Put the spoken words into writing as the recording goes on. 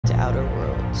Outer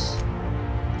Worlds.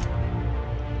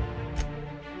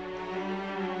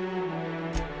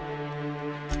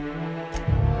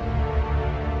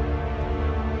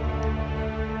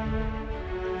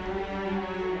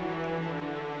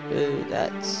 Ooh,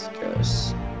 that's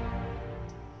gross.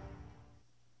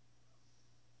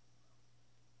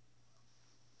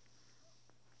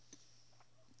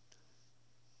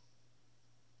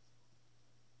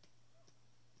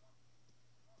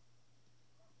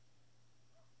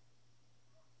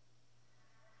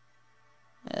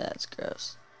 Yeah, that's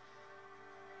gross.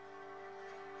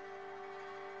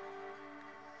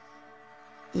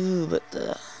 Ooh, but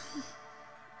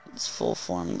its full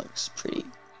form looks pretty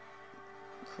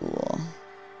cool.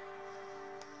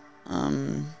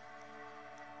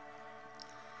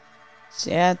 So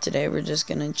yeah, today we're just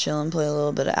gonna chill and play a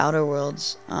little bit of Outer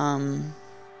Worlds. I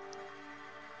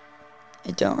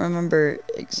don't remember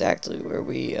exactly where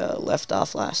we left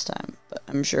off last time, but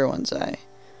I'm sure once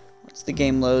the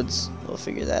game loads, we'll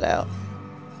figure that out.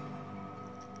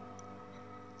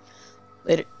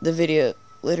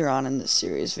 Later on in this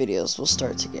series, videos will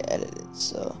start to get edited,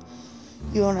 so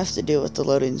you won't have to deal with the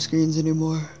loading screens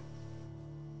anymore.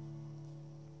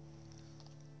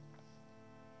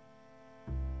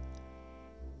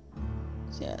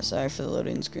 So yeah, sorry for the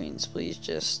loading screens. Please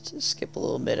just skip a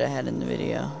little bit ahead in the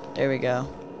video. There we go.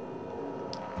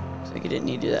 Looks like you didn't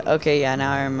need to do that. Okay, yeah,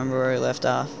 now I remember where we left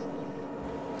off.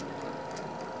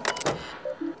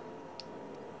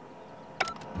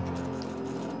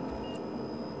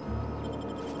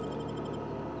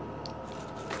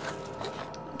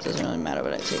 It doesn't really matter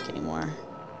what I take anymore.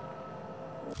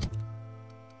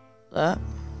 Up.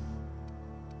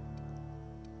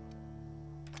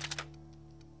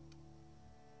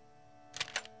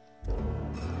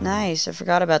 Nice, I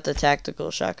forgot about the tactical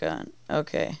shotgun.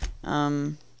 Okay,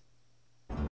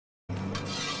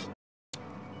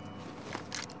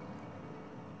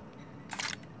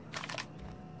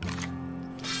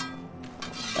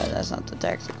 that's not the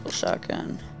tactical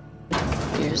shotgun.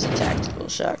 Here's the tactical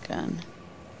shotgun,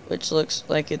 which looks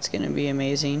like it's gonna be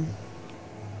amazing.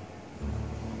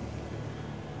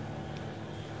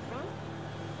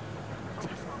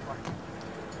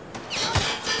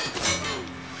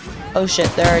 Oh shit,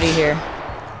 they're already here.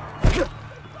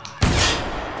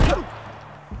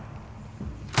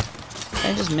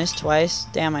 I just missed twice.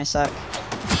 Damn, I suck.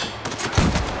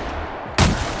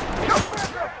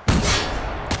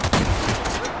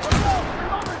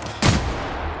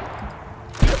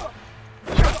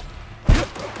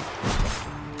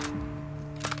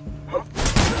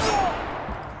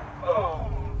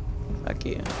 Fuck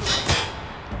you.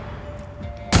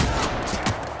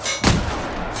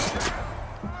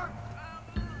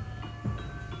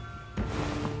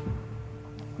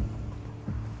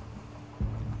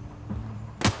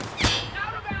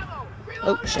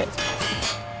 Oh, shit.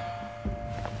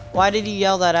 Why did you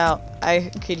yell that out?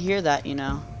 I could hear that, you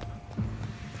know.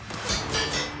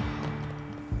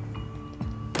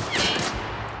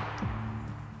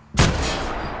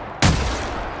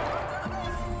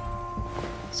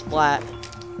 Splat.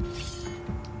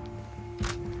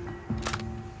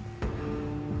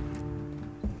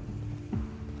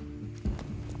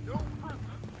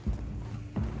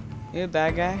 You a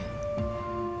bad guy?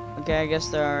 Okay, I guess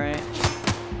they're alright.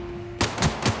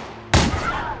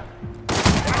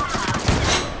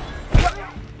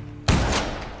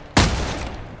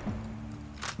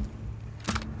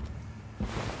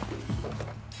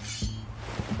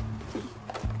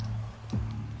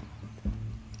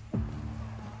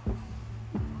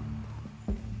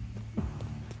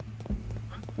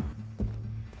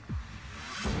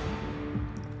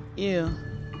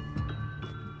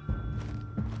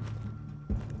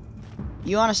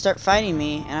 You want to start fighting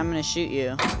me, and I'm gonna shoot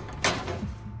you.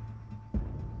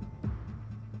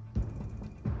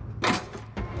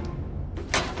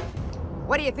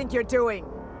 What do you think you're doing?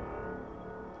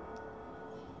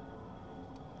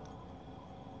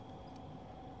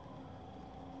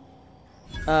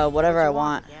 Whatever I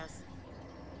want.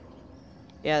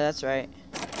 Yeah, that's right.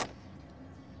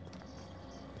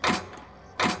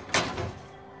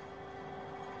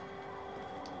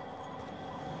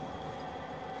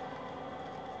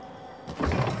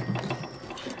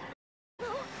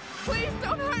 Please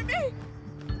don't hurt me!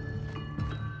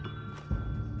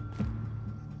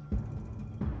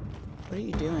 What are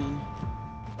you doing?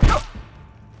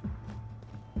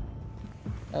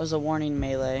 That was a warning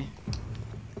melee.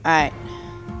 Alright.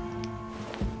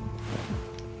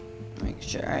 Make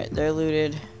sure. Alright, they're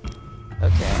looted.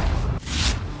 Okay.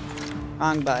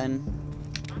 Wrong button.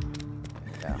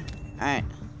 There we go. Alright.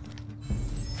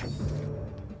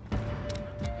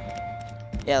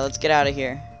 Yeah, let's get out of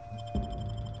here.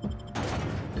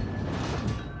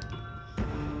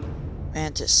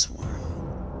 Mantis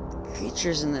swarm. The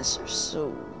creatures in this are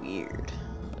so weird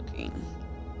looking.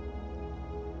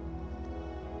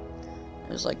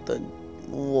 There's like the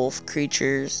wolf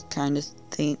creatures kind of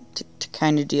thing,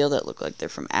 kind of deal that look like they're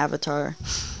from Avatar.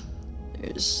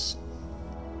 There's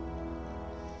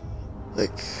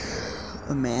like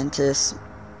a mantis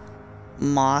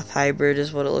moth hybrid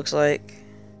is what it looks like.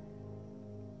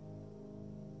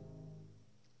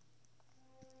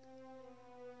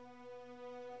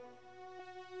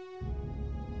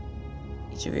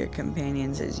 Each of your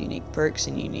companions has unique perks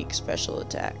and unique special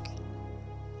attack.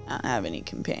 I don't have any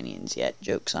companions yet.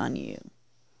 Joke's on you.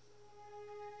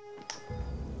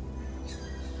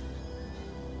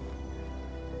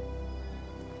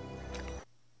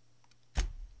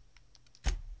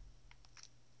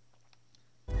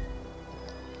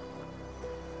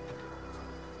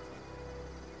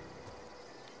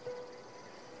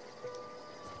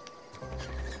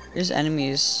 There's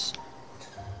enemies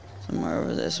somewhere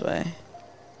over this way.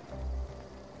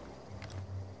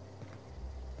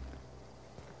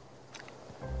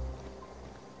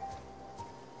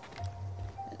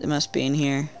 They must be in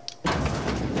here.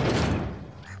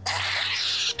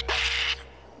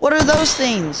 What are those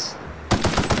things?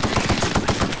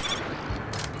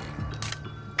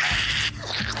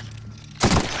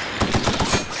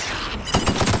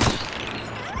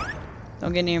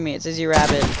 Don't get near me, it's Izzy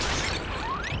Rabbit.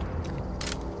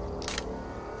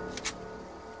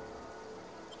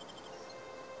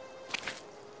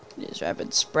 These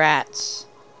rabid sprats.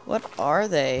 What are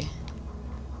they?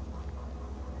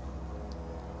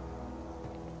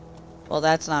 Well,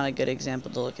 that's not a good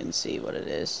example to look and see what it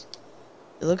is.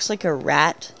 It looks like a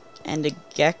rat and a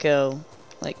gecko,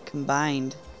 like,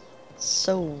 combined. It's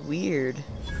so weird.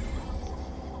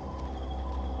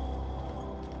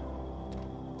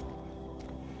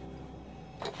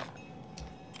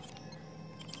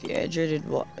 Dehydrated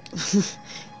water.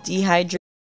 Dehydrated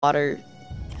water.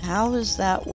 How is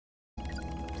that?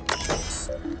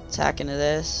 Attack into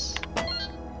this.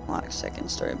 Unlock second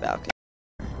story balcony.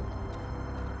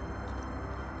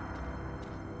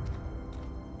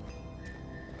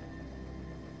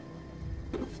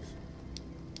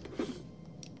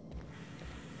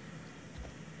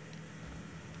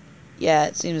 Yeah,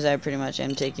 it seems I pretty much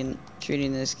am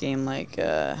treating this game like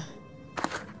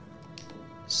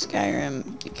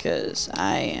Skyrim, because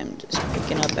I am just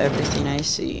picking up everything I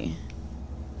see.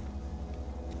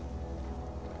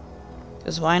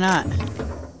 Because why not?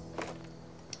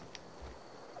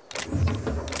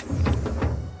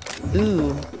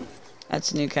 Ooh,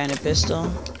 that's a new kind of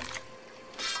pistol.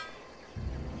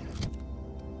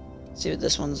 Let's see what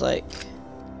this one's like.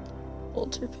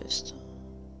 Bolter pistol.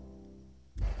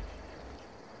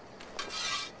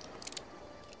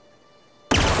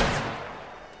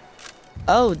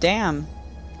 Oh, damn.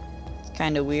 It's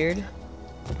kind of weird.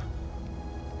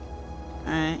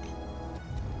 Alright.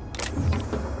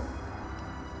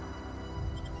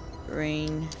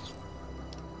 Rain.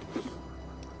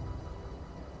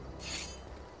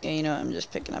 Yeah, you know what? I'm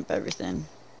just picking up everything.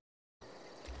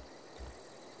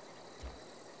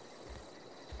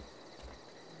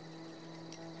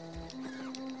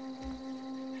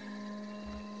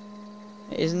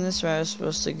 Isn't this where I was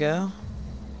supposed to go?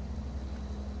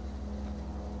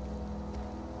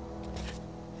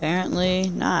 Apparently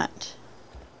not.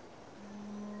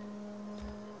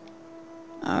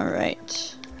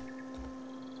 Alright.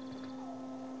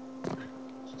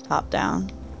 Hop down.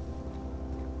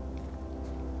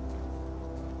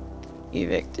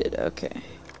 Evicted, okay.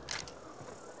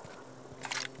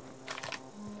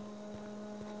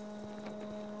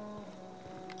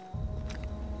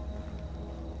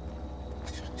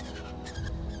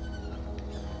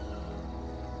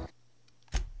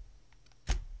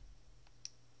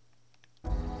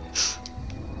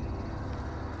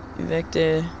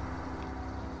 Evicted.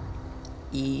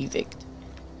 Evicted.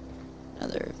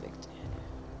 Another evicted.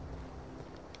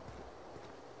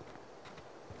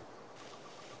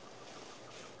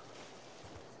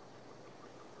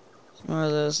 Some more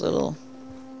of those little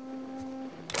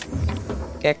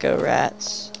gecko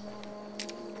rats.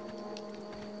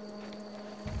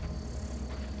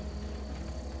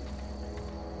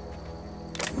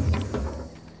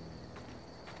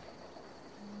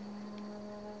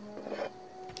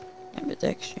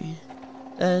 Ambidextrine.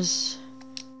 Does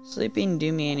sleeping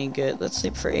do me any good? Let's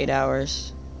sleep for 8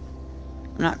 hours.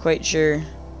 I'm not quite sure.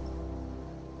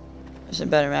 There's a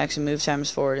better max and move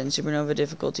times forward. In supernova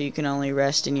difficulty, you can only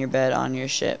rest in your bed on your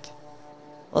ship.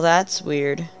 Well, that's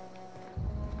weird.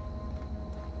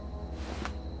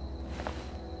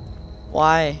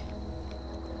 Why?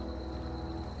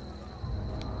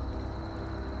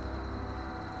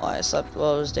 Well, I slept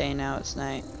while it was day, now it's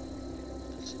night.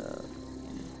 So,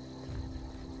 yeah.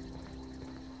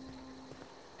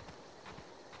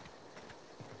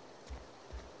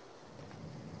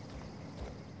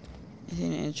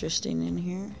 Anything interesting in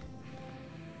here?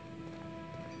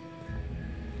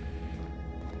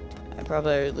 I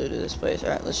probably already looted this place.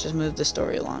 Alright, let's just move the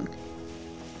story along.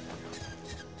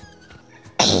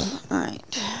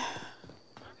 Alright.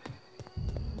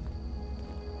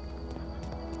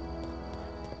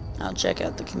 I'll check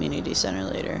out the community center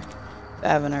later, if I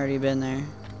haven't already been there.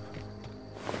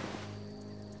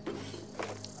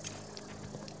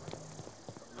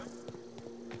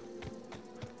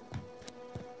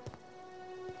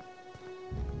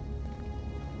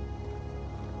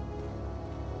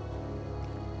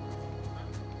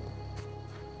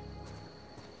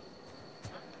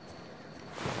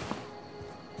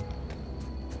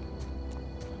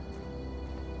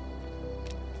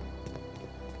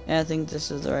 Yeah, I think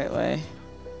this is the right way.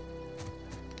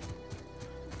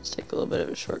 Let's take a little bit of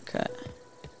a shortcut.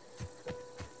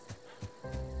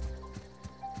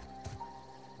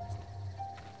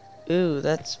 Ooh,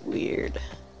 that's weird.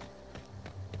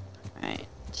 Right.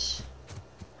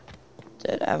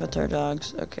 Dead avatar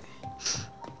dogs. Okay.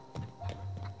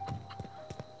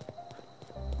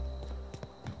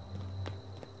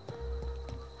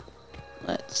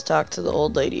 Let's talk to the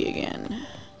old lady again.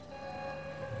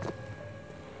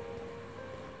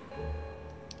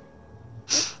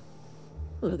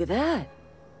 Look at that.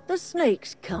 The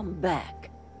snake's come back.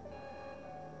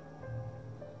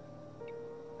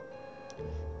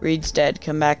 Reed's dead.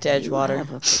 Come back to Edgewater. You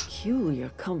have a peculiar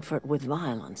comfort with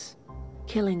violence.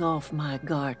 Killing off my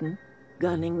garden,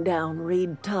 gunning down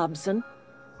Reed Thompson.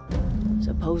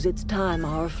 Suppose it's time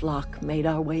our flock made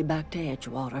our way back to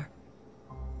Edgewater.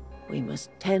 We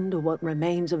must tend to what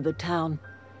remains of the town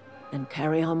and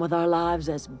carry on with our lives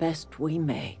as best we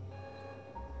may.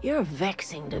 You're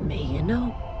vexing to me, you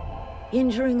know?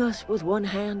 Injuring us with one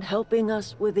hand, helping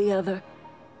us with the other.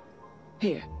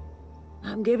 Here,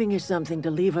 I'm giving you something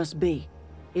to leave us be.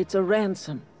 It's a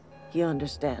ransom, you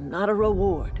understand, not a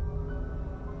reward.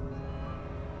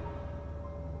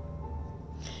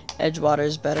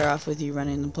 Edgewater's better off with you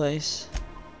running the place.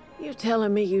 You're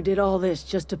telling me you did all this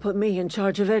just to put me in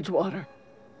charge of Edgewater?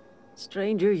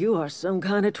 Stranger, you are some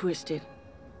kind of twisted.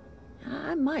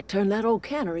 I might turn that old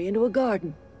cannery into a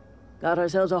garden. Got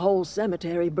ourselves a whole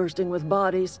cemetery bursting with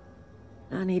bodies.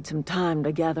 I need some time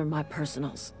to gather my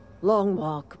personals. Long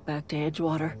walk back to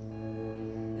Edgewater.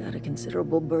 Got a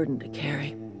considerable burden to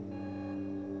carry.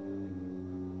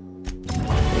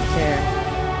 Take care.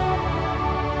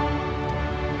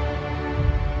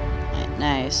 Right,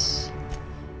 nice.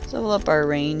 Let's level up our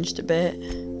ranged a bit.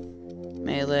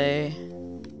 Melee.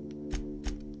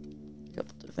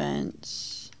 Couple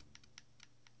defense.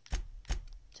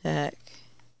 Attack.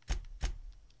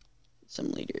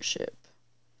 Some leadership.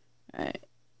 Alright.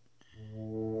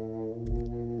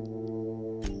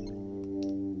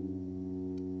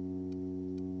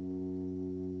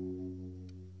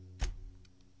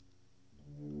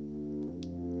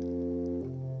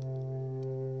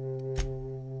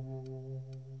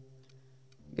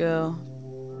 Go.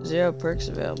 0 perks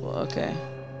available. Okay.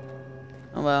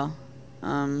 Oh well.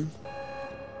 Alright,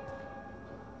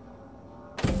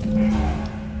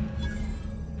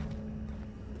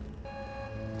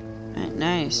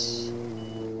 nice.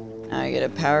 Now I get a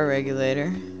power regulator.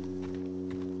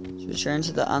 Which returns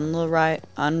to the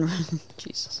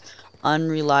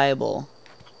unreliable.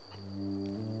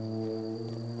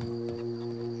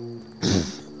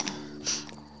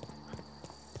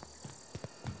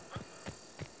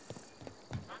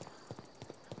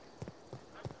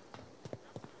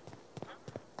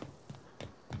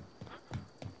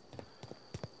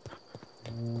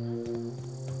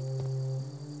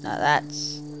 Now that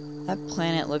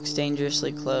planet looks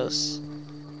dangerously close.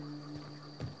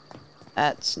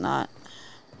 That's not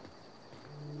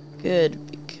good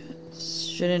because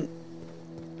shouldn't,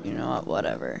 you know what,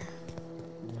 whatever.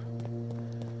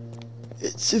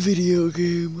 It's a video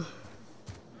game.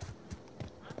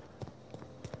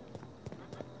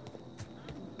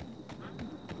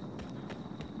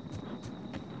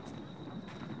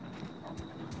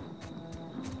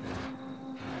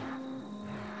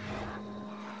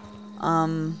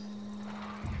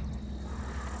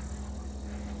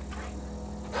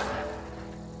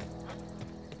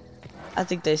 I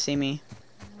think they see me.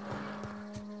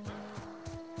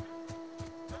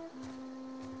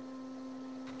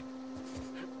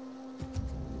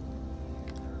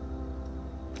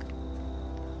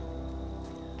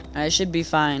 I should be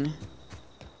fine.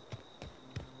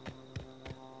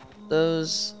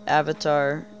 Those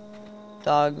avatar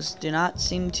Dogs do not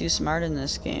seem too smart in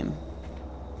this game.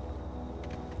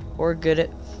 Or good at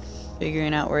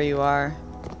figuring out where you are.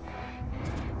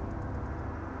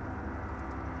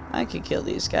 I could kill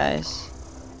these guys.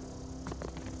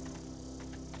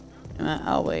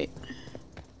 I'll wait.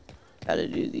 Gotta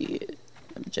do the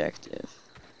objective.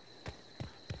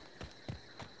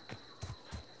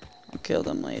 I'll kill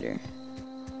them later.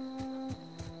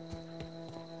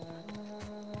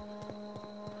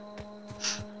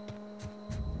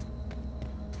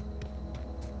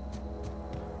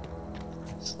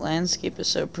 This landscape is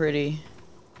so pretty.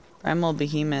 Primal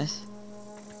behemoth.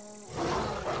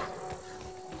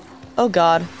 Oh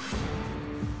god.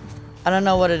 I don't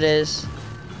know what it is,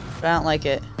 but I don't like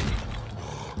it.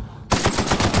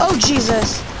 Oh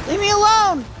Jesus! Leave me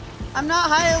alone! I'm not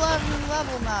high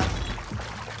level enough.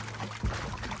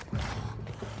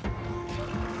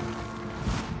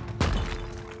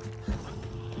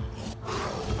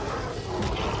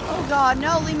 Oh god,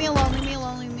 no, leave me alone, leave me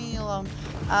alone, leave me alone.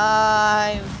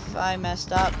 I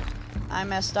messed up. I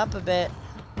messed up a bit.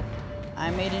 I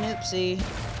made an oopsie.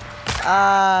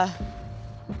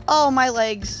 Oh, my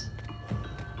legs.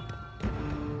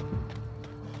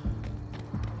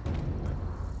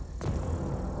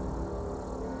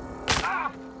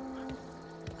 Ah,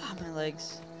 my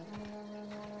legs.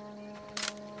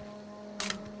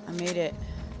 I made it.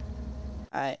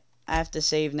 Alright, I have to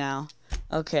save now.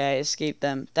 Okay, I escaped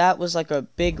them. That was like a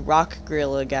big rock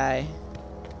gorilla guy.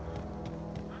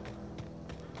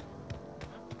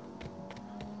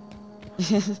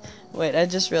 Wait, I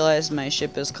just realized my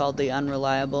ship is called the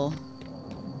Unreliable.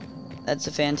 That's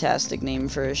a fantastic name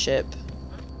for a ship.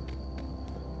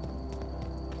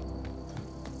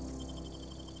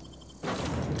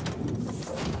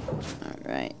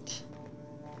 Alright.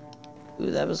 Ooh,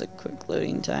 that was a quick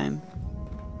loading time.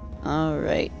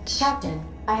 Alright. Captain,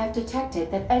 I have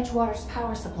detected that Edgewater's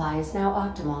power supply is now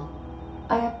optimal.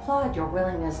 I applaud your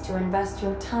willingness to invest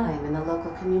your time in the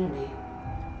local community.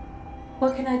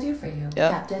 What can I do for you,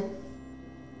 Captain?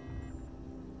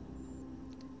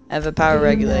 I have a power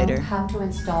regulator. Do you know how to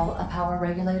install a power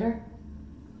regulator?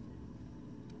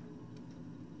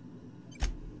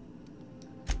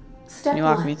 Step Can you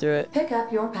walk 1, me through it? pick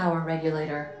up your power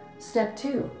regulator. Step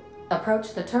 2,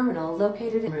 approach the terminal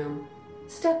located in room.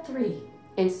 Step 3,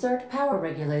 insert power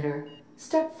regulator.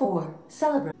 Step 4,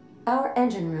 celebrate. Our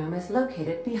engine room is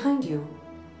located behind you.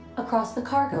 Across the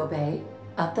cargo bay,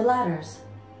 up the ladders.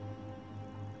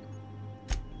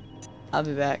 I'll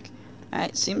be back.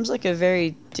 Alright, seems like a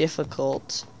very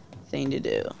difficult thing to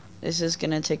do. This is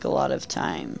gonna take a lot of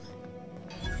time.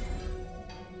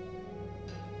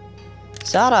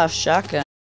 Sawed-off shotgun.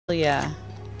 Yeah.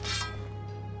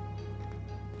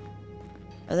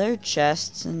 Are there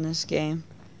chests in this game?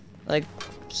 Like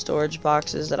storage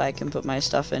boxes that I can put my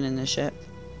stuff in the ship?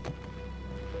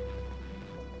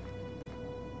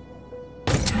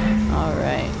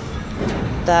 Alright.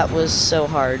 That was so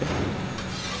hard.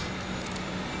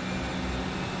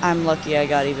 I'm lucky I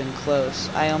got even close.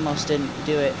 I almost didn't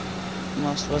do it.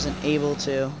 Almost wasn't able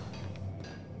to.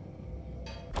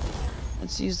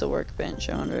 Let's use the workbench.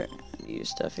 I wonder how to use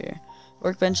stuff here.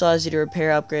 Workbench allows you to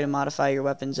repair, upgrade, and modify your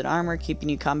weapons and armor, keeping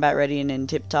you combat ready and in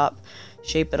tip-top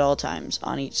shape at all times.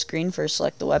 On each screen, first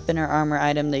select the weapon or armor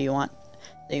item that you want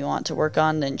to work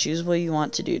on, then choose what you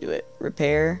want to do to it.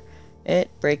 Repair it,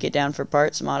 break it down for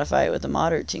parts, modify it with a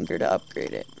mod, or tinker to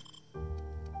upgrade it.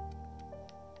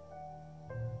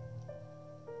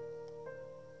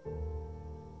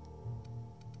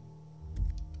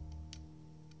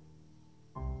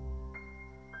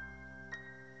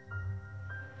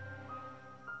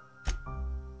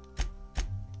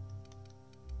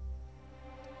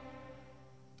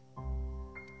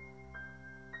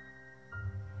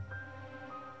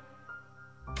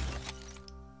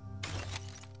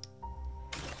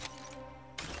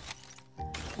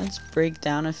 Let's break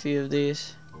down a few of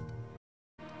these.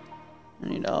 I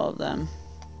need all of them.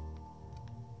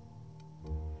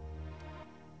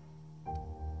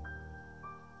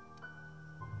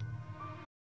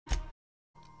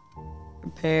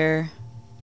 Repair.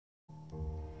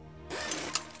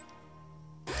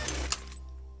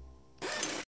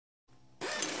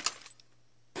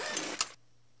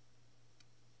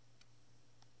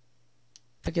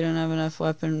 I don't have enough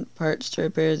weapon parts to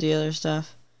repair the other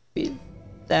stuff. Be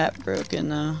that broken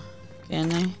though, can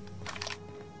they?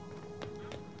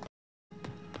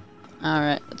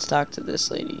 Alright, let's talk to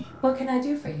this lady. What can I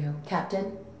do for you,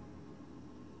 Captain?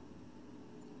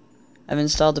 I've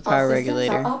installed the power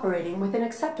regulator. Our systems are operating within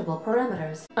acceptable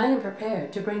parameters. I am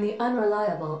prepared to bring the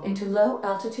Unreliable into low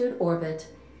altitude orbit.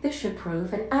 This should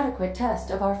prove an adequate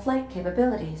test of our flight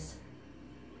capabilities.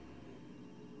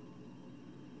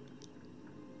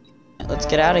 let's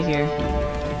get out of here.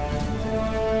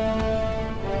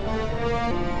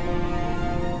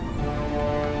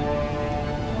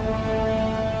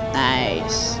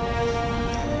 Nice.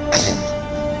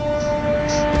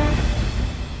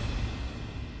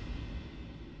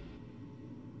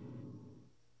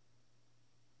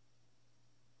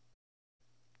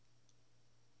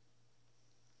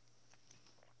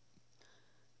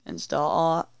 Against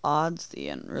all odds, the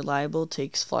Unreliable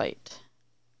takes flight.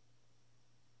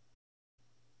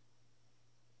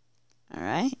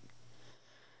 Alright.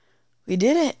 We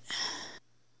did it.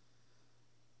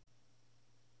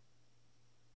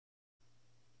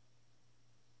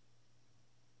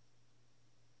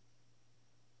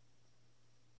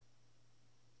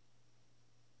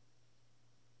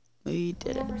 We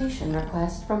did it. Information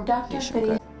request from Dr.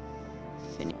 Phineas.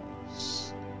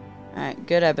 Alright,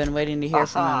 good. I've been waiting to hear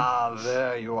from him. Ah,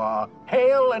 there you are.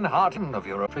 Hail and heartened of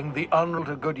your putting the Unreal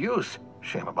to good use.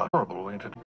 Shame about horrible winter.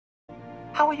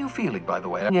 How are you feeling, by the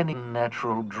way? Any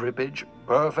natural drippage?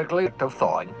 Perfectly of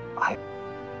thawing.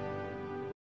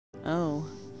 Oh.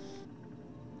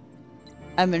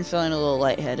 I've been feeling a little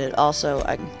lightheaded. Also,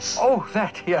 Oh,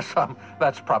 that, yes,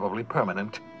 that's probably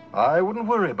permanent. I wouldn't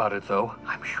worry about it, though.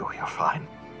 I'm sure you're fine.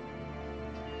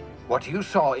 What you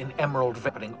saw in Emerald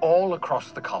happening all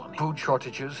across the colony. Food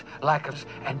shortages, lack of,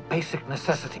 and basic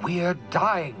necessity. We're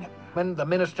dying. And the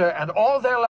minister and all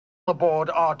their on the board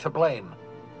are to blame.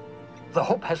 The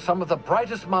Hope has some of the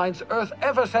brightest minds Earth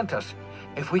ever sent us.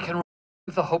 If we can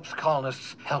the Hope's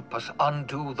colonists help us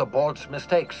undo the board's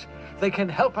mistakes, they can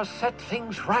help us set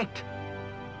things right.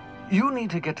 You need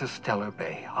to get to Stellar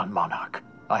Bay on Monarch.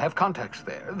 I have contacts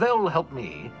there. They'll help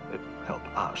me, help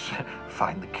us,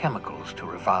 find the chemicals to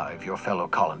revive your fellow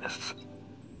colonists.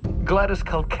 Gladys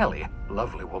Kelly,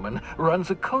 lovely woman, runs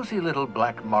a cozy little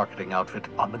black marketing outfit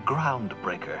on the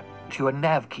Groundbreaker. To a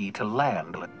nav key to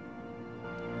land.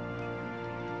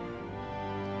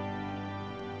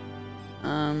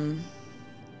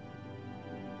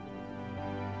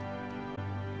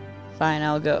 Fine,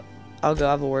 I'll go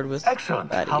have a word with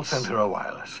Excellent. buddies. I'll send her a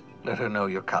wireless. Let her know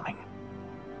you're coming.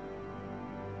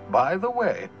 By the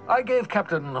way, I gave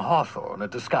Captain Hawthorne a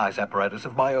disguise apparatus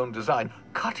of my own design.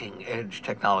 Cutting-edge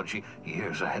technology,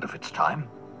 years ahead of its time.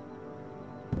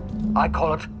 I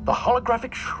call it the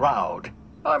holographic shroud.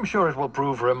 I'm sure it will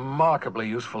prove remarkably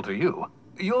useful to you.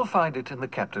 You'll find it in the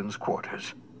captain's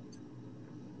quarters.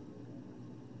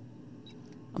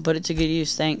 I'll put it to good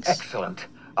use, thanks. Excellent.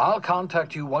 I'll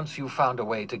contact you once you've found a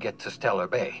way to get to Stellar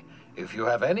Bay. If you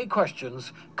have any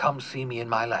questions, come see me in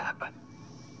my lab.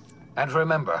 And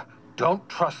remember, don't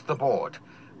trust the board.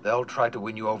 They'll try to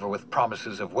win you over with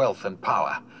promises of wealth and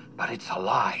power, but it's a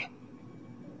lie.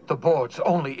 The board's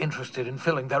only interested in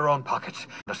filling their own pockets.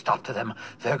 To stop to them,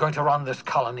 they're going to run this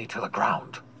colony to the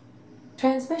ground.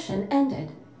 Transmission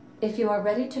ended. If you are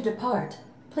ready to depart,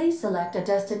 please select a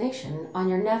destination on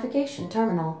your navigation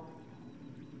terminal.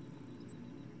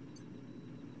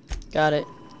 Got it.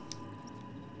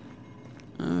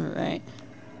 Alright.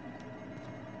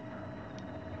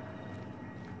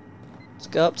 Let's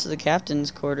go up to the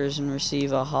captain's quarters and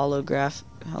receive a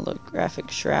holographic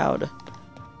shroud.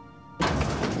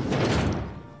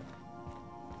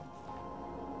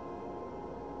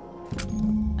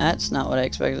 That's not what I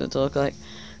expected it to look like.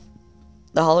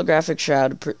 The holographic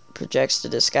shroud projects the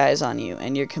disguise on you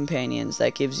and your companions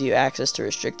that gives you access to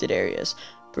restricted areas,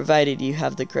 provided you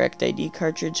have the correct ID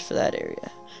cartridge for that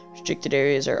area. Restricted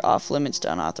areas are off limits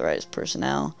to unauthorized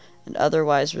personnel and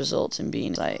otherwise results in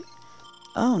being sight.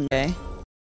 Oh, okay.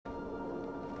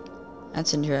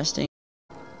 That's interesting.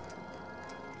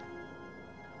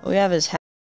 We have his hat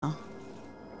now.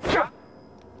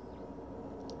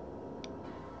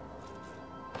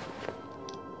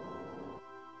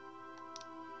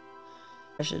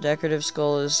 A decorative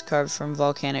skull is carved from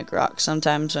volcanic rock.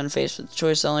 Sometimes when faced with the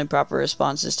choice, the only proper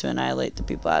response is to annihilate the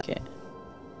people out. Okay.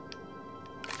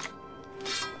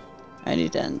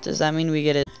 Alrighty then. Does that mean we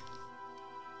get it?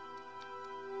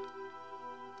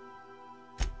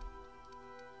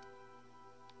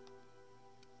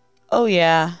 Oh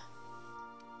yeah.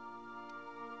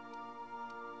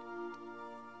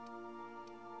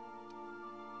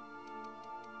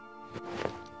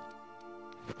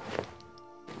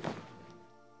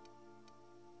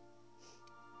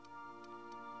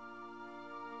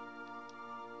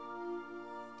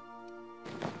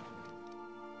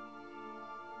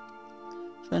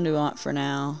 Which one do we want for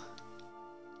now?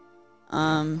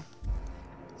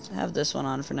 Let's have this one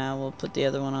on for now. We'll put the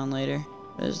other one on later.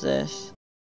 What is this?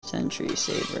 Sentry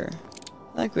Saber. I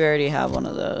feel like we already have one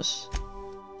of those.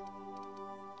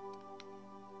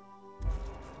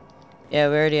 Yeah,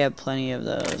 we already have plenty of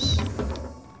those.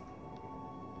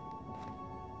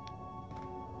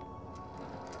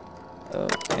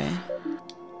 Okay.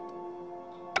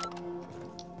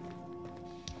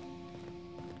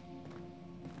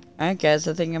 Alright guys,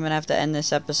 I think I'm gonna have to end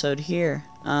this episode here.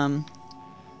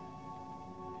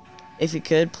 If you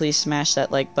could, please smash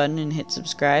that like button and hit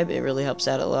subscribe. It really helps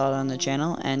out a lot on the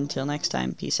channel. And until next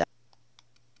time, peace out.